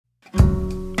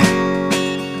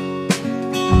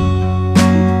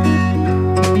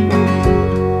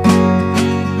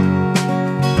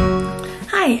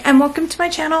welcome to my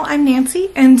channel. I'm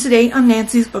Nancy, and today on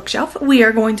Nancy's Bookshelf we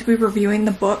are going to be reviewing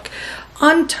the book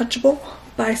Untouchable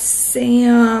by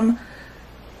Sam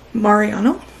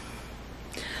Mariano.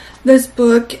 This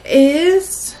book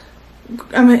is,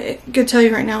 I'm going to tell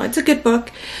you right now, it's a good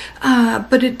book,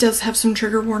 but it does have some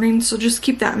trigger warnings, so just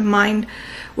keep that in mind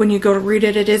when you go to read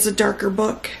it. It is a darker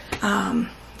book,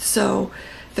 so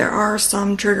there are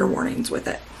some trigger warnings with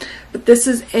it. But this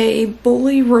is a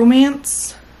bully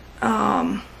romance,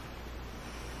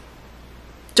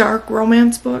 dark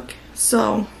romance book,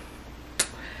 so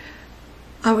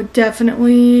I would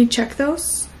definitely check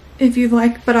those if you'd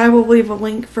like, but I will leave a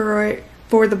link for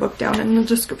the book down in the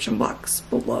description box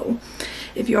below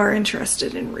if you are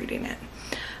interested in reading it.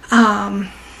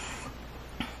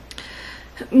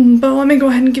 But let me go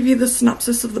ahead and give you the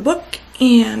synopsis of the book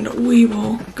and we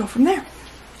will go from there.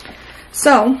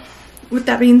 So, with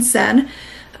that being said,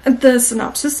 the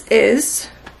synopsis is: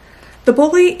 the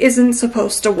bully isn't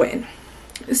supposed to win.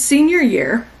 Senior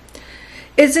year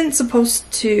isn't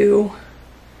supposed to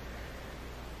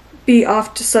be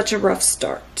off to such a rough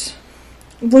start.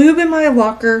 Lube in my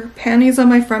locker, panties on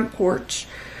my front porch,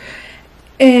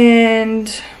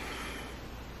 and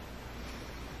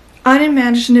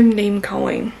unimaginative name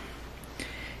calling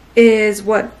is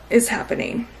what is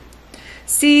happening.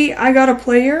 See, I got a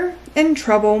player in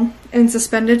trouble and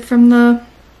suspended from the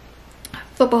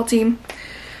football team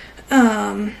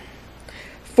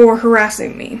for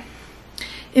harassing me.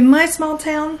 In my small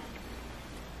town,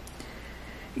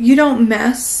 you don't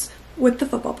mess with the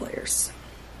football players,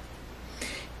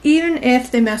 even if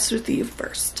they mess with you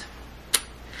first.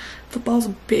 Football's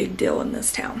a big deal in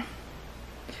this town.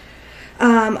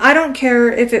 I don't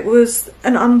care if it was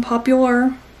an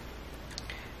unpopular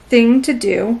thing to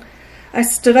do. I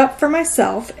stood up for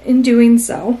myself in doing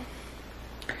so.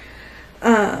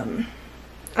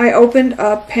 I opened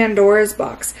up Pandora's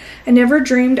box. I never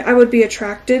dreamed I would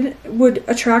attract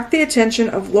the attention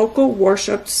of local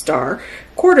worship star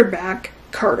quarterback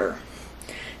Carter.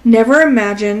 Never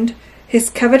imagined his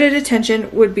coveted attention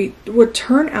would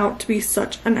turn out to be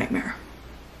such a nightmare.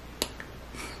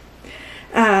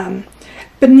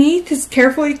 Beneath his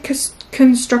carefully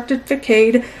constructed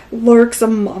facade lurks a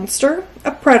monster,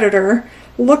 a predator,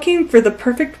 looking for the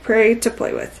perfect prey to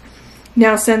play with.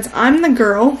 Now, since I'm the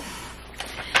girl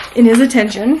in his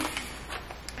attention,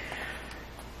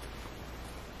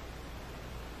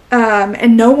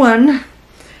 and no one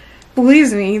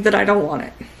believes me that I don't want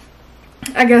it,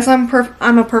 I guess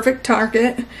I'm a perfect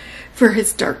target for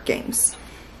his dark games.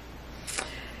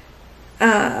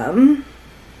 Whether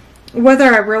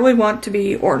I really want to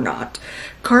be or not,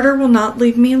 Carter will not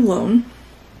leave me alone,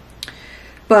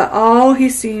 but all he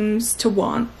seems to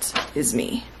want is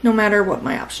me, no matter what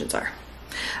my options are.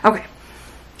 Okay,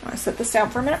 I'm going to set this down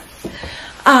for a minute.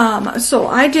 So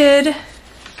I did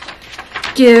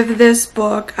give this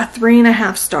book a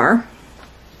 3.5 star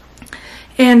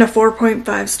and a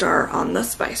 4.5 star on the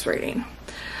Spice rating.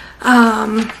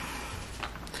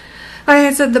 Like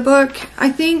I said, the book, I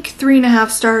think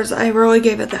 3.5 stars. I really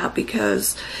gave it that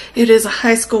because it is a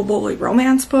high school bully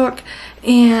romance book,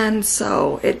 and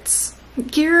so it's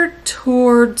geared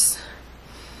towards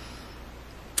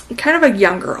kind of a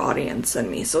younger audience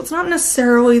than me. So it's not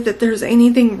necessarily that there's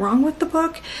anything wrong with the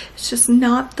book, it's just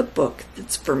not the book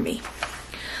that's for me.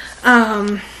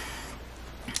 Again,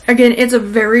 it's a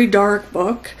very dark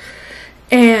book,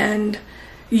 and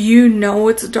you know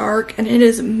it's dark, and it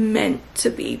is meant to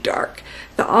be dark.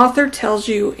 The author tells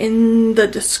you in the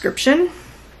description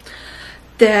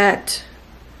that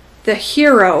the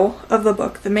hero of the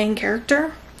book, the main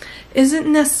character,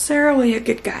 isn't necessarily a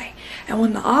good guy. And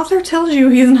when the author tells you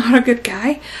he's not a good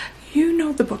guy, you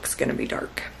know the book's going to be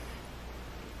dark.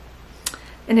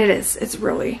 And it is. It's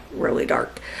really, really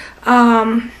dark.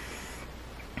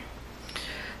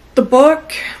 The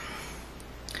book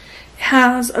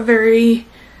has a very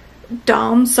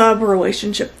dom-sub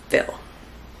relationship feel,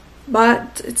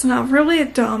 but it's not really a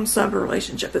dom-sub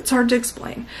relationship. It's hard to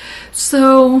explain.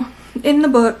 So in the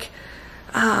book,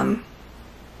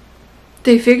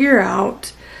 they figure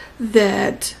out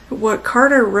that what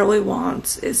Carter really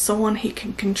wants is someone he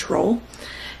can control,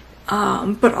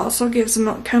 but also gives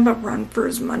him kind of a run for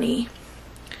his money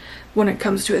when it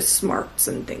comes to his smarts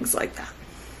and things like that.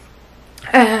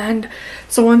 And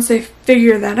so once they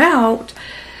figure that out,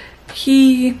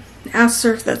 he asks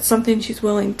her if that's something she's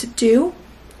willing to do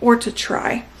or to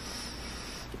try.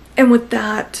 And with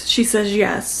that, she says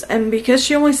yes. And because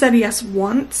she only said yes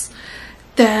once,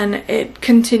 then it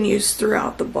continues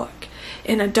throughout the book.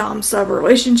 In a dom-sub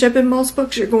relationship, in most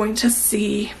books, you're going to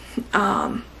see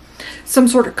some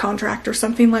sort of contract or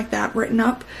something like that written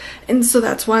up. And so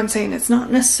that's why I'm saying it's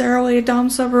not necessarily a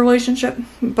dom-sub relationship,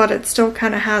 but it still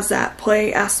kind of has that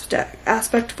play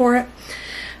aspect for it.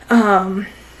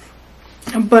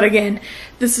 But again,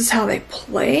 this is how they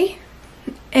play,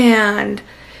 and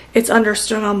it's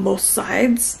understood on both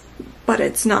sides, but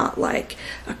it's not like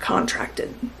a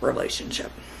contracted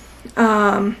relationship.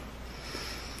 And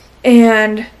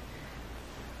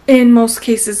in most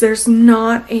cases, there's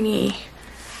not any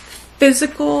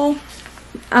physical,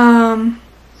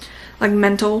 like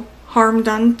mental harm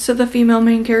done to the female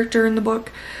main character in the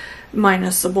book,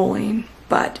 minus the bullying,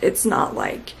 but it's not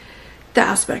like the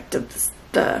aspect of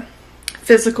the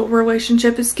physical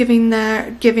relationship is giving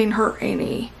her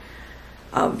any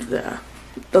of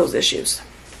those issues.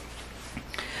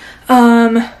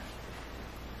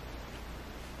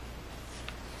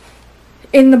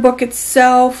 In the book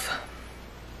itself,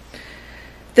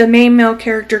 the main male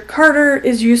character Carter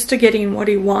is used to getting what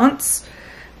he wants,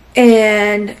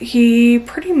 and he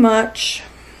pretty much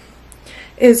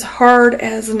is hard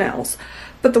as nails.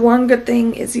 But the one good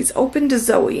thing is he's open to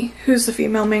Zoe, who's the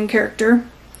female main character,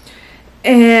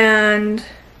 and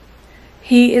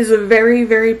he is very,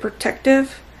 very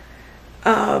protective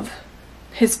of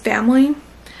his family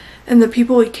and the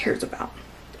people he cares about.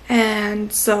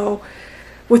 And so,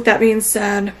 with that being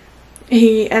said,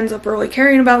 he ends up really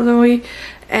caring about Zoe,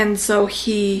 and so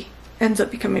he ends up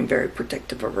becoming very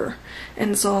protective of her.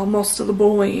 And so most of the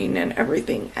bullying and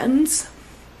everything ends.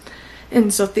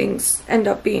 And so things end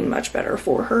up being much better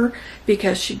for her,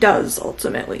 because she does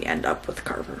ultimately end up with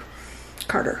Carter.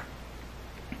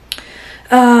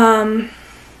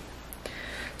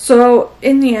 So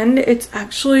in the end, it's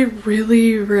actually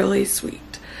really, really sweet.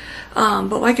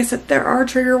 But like I said, there are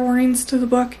trigger warnings to the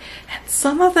book, and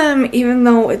some of them, even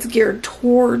though it's geared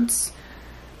towards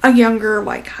a younger,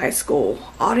 like, high school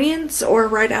audience, or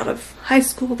right out of high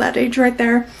school, that age right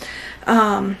there,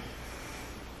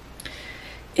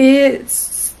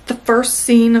 it's the first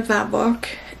scene of that book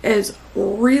is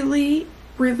really,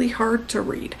 really hard to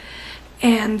read.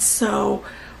 And so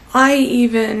I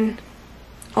even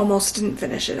almost didn't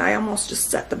finish it. I almost just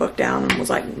set the book down and was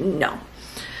like, no,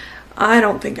 I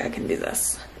don't think I can do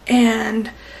this.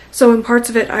 And so in parts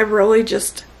of it, I really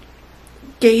just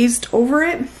gazed over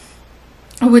it,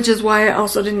 which is why I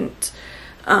also didn't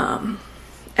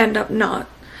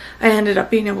I ended up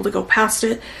being able to go past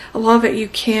it. A lot of it you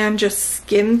can just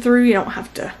skim through. You don't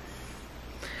have to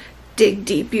dig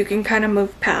deep. You can kind of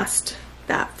move past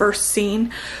that first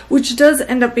scene, which does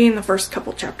end up being the first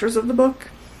couple chapters of the book.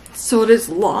 So it is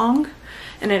long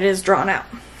and it is drawn out.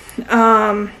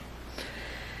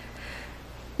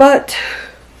 But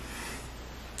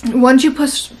once you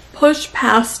push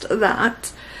past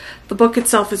that, the book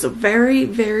itself is very,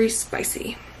 very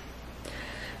spicy.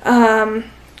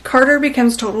 Carter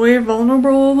becomes totally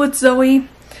vulnerable with Zoe,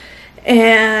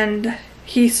 and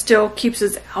he still keeps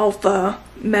his alpha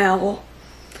male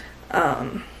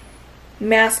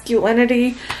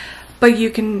masculinity, but you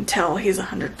can tell he's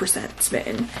 100%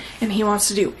 smitten, and he wants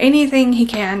to do anything he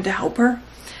can to help her.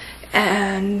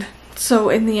 And so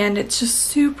in the end, it's just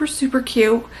super, super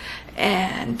cute,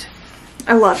 and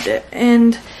I loved it.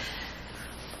 And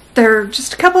there are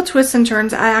just a couple twists and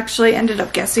turns. I actually ended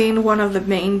up guessing one of the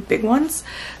main big ones,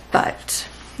 but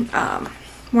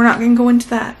we're not going to go into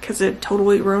that because it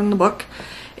totally ruined the book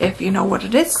if you know what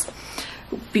it is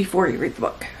before you read the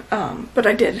book. But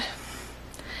I did.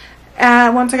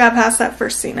 Once I got past that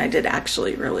first scene, I did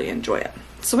actually really enjoy it.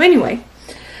 So anyway,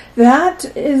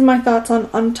 that is my thoughts on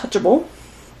Untouchable.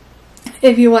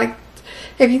 If you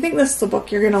think this is a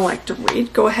book you're going to like to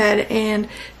read, go ahead and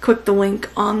click the link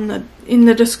in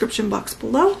the description box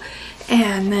below.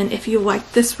 And then if you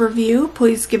like this review,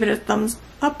 please give it a thumbs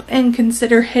up and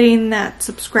consider hitting that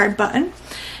subscribe button.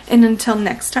 And until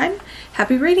next time,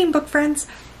 happy reading, book friends.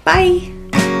 Bye!